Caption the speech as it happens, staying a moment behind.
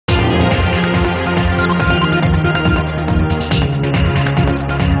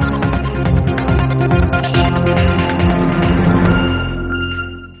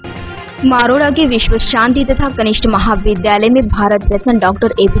मारोड़ा के विश्व शांति तथा कनिष्ठ महाविद्यालय में भारत रत्न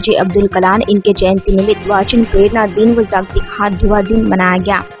डॉक्टर APJ अब्दुल कलाम इनके जयंती निमित्त वाचन प्रेरणा दिन व जागतिक हाथ धोआ दिन मनाया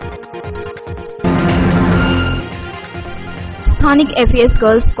गया। स्थानिक FAS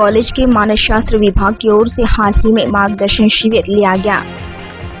गर्ल्स कॉलेज के मानस शास्त्र विभाग की ओर से हाल ही में मार्गदर्शन शिविर लिया गया।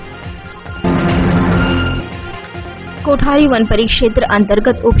 कोठारी वन परिक्षेत्र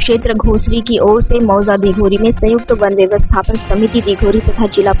अंतर्गत उप क्षेत्र घोसरी की ओर से मौजा दिघोरी में संयुक्त वन व्यवस्थापन समिति दिघोरी तथा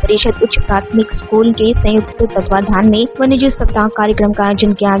जिला परिषद उच्च प्राथमिक स्कूल के संयुक्त तत्वाधान में वन्यजीव सप्ताह कार्यक्रम का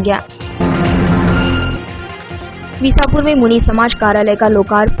आयोजन किया गया। विसापुर में मुनि समाज कार्यालय का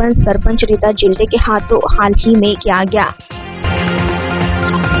लोकार्पण सरपंच रीता जिल्टे के हाथों हाल ही में किया गया।